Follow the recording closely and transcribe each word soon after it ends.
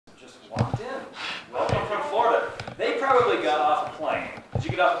probably got off a plane. Did you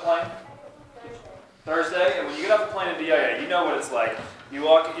get off a plane? Thursday? And when you get off a plane in DIA, you know what it's like. You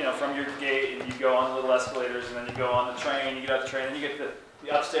walk, from your gate, and you go on the little escalators, and then you go on the train, you get off the train, and you get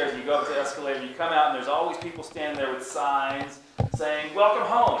the upstairs, and you go up the escalator, and you come out, and there's always people standing there with signs saying, "Welcome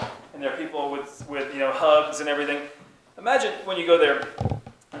home." And there are people with hugs and everything. Imagine when you go there,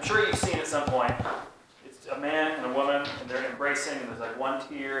 I'm sure you've seen at some point, it's a man and a woman, and they're embracing, and there's like one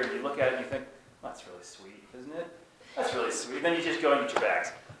tear, and you look at it and you think, well, that's really sweet, isn't it? That's really sweet. And then you just go and get your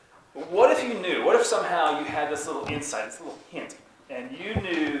bags. But what if you knew, what if somehow you had this little insight, this little hint, and you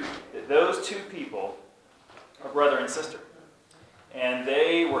knew that those two people are brother and sister, and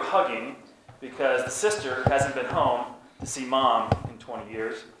they were hugging because the sister hasn't been home to see mom in 20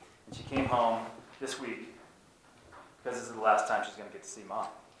 years, and she came home this week because this is the last time she's going to get to see mom.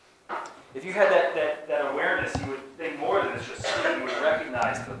 If you had that awareness, you would think more than it's just sweet. You would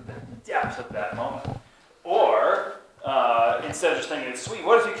recognize the depth of that moment. Or, instead of just thinking it's sweet,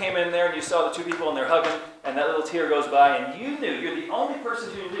 what if you came in there and you saw the two people and they're hugging, and that little tear goes by, and you knew, you're the only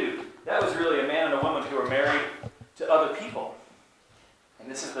person who knew, that was really a man and a woman who were married to other people. And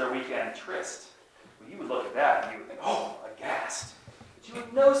this is their weekend tryst. Well, you would look at that and you would think, oh, aghast. But you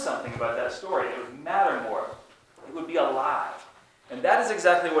would know something about that story. It would matter more. It would be alive. And that is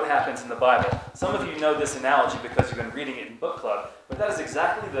exactly what happens in the Bible. Some of you know this analogy because you've been reading it in book club, but that is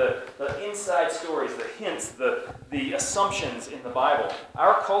exactly the inside stories, the hints, the assumptions in the Bible.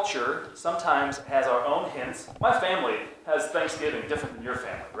 Our culture sometimes has our own hints. My family has Thanksgiving different than your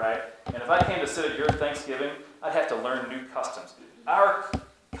family, right? And if I came to sit at your Thanksgiving, I'd have to learn new customs. Our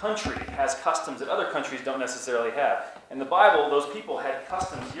country has customs that other countries don't necessarily have. In the Bible, those people had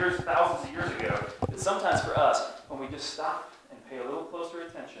customs thousands of years ago that sometimes for us, when we just stop and pay a little closer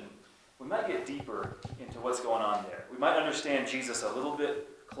attention, we might get deeper into what's going on there. We might understand Jesus a little bit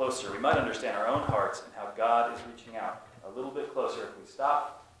closer. We might understand our own hearts and how God is reaching out a little bit closer if we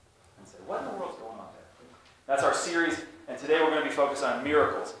stop and say, what in the world's going on there? That's our series, and today we're going to be focused on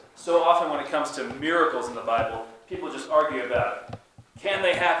miracles. So often when it comes to miracles in the Bible, people just argue about, can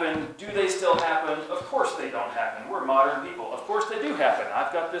they happen? Do they still happen? Of course they don't happen. We're modern people. Of course they do happen.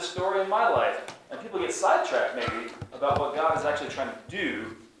 I've got this story in my life. And people get sidetracked maybe about what God is actually trying to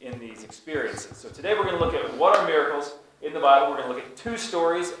do in these experiences. So today we're going to look at what are miracles in the Bible. We're going to look at two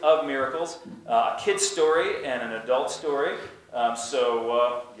stories of miracles, a kid's story and an adult story.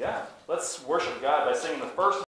 Let's worship God by singing the first